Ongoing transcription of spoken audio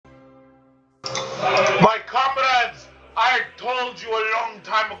My comrades, I told you a long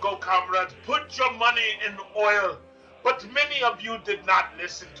time ago, comrades, put your money in oil. But many of you did not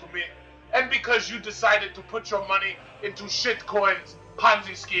listen to me. And because you decided to put your money into shit coins,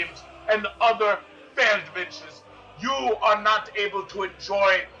 Ponzi schemes, and other failed ventures, you are not able to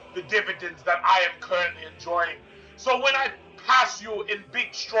enjoy the dividends that I am currently enjoying. So when I pass you in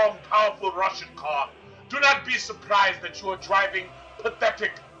big, strong, powerful Russian car, do not be surprised that you are driving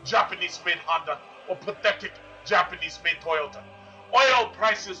pathetic Japanese-made Honda or pathetic Japanese-made Toyota. Oil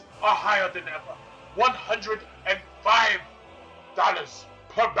prices are higher than ever. $105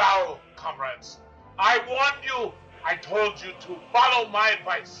 per barrel, comrades. I warned you. I told you to follow my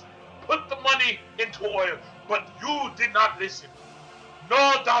advice. Put the money into oil, but you did not listen.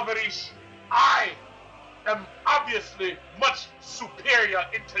 No, Davarish, I am obviously much superior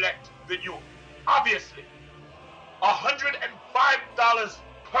intellect than you. Obviously. $105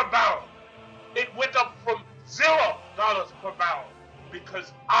 per barrel. It went up from $0 per barrel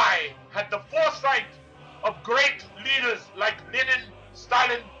because I had the foresight of great leaders like Lenin,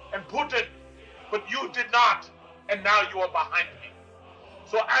 Stalin, and Putin, but you did not, and now you are behind me.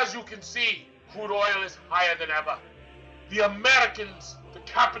 So as you can see, crude oil is higher than ever. The Americans, the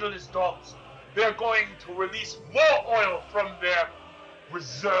capitalist dogs, they're going to release more oil from their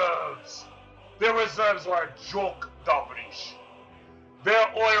reserves. Their reserves are a joke, Davrish. Their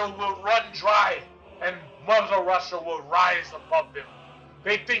oil will run dry, and Mother Russia will rise above them.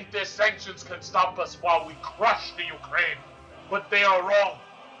 They think their sanctions can stop us while we crush the Ukraine, but they are wrong.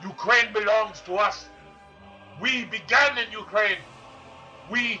 Ukraine belongs to us. We began in Ukraine.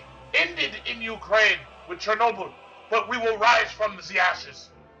 We ended in Ukraine with Chernobyl, but we will rise from the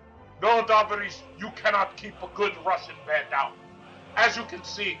ashes. No, Davrish, you cannot keep a good Russian man down. As you can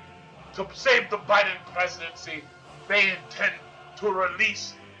see, to save the Biden presidency, they intend to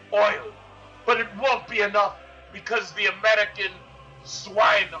release oil. But it won't be enough because the American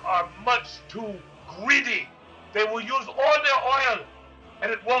swine are much too greedy. They will use all their oil,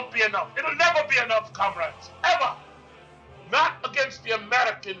 and it won't be enough. It'll never be enough, comrades, ever. Not against the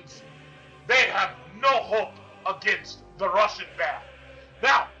Americans. They have no hope against the Russian bear.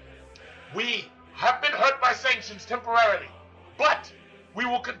 Now, we have been hurt by sanctions temporarily, but we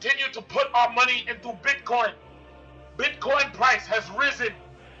will continue to put our money into Bitcoin. Bitcoin price has risen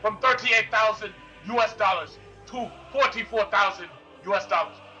from 38,000 US dollars to 44,000 US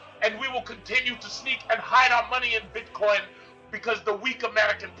dollars. And we will continue to sneak and hide our money in Bitcoin because the weak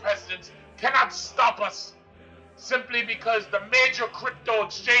American presidents cannot stop us. Simply because the major crypto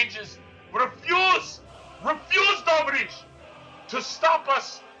exchanges refuse, Davrish, to stop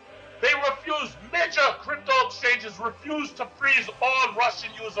us. They refuse, major crypto exchanges refuse to freeze all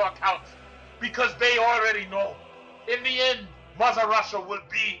Russian user accounts because they already know. In the end, Mother Russia will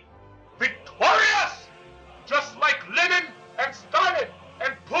be victorious, just like Lenin and Stalin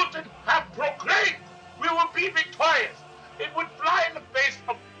and Putin have proclaimed. We will be victorious. It would fly in the face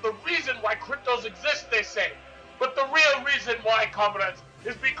of the reason why cryptos exist, they say. But the real reason why, comrades,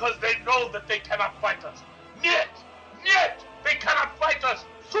 is because they know that they cannot fight us. Niet, they cannot fight us.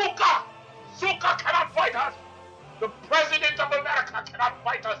 Suka cannot fight us. The President of America cannot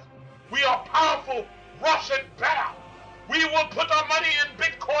fight us. We are powerful Russian bear. We will put our money in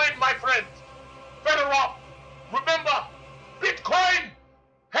Bitcoin, my friends. Better off. Remember, Bitcoin.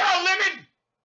 Hail Lenin.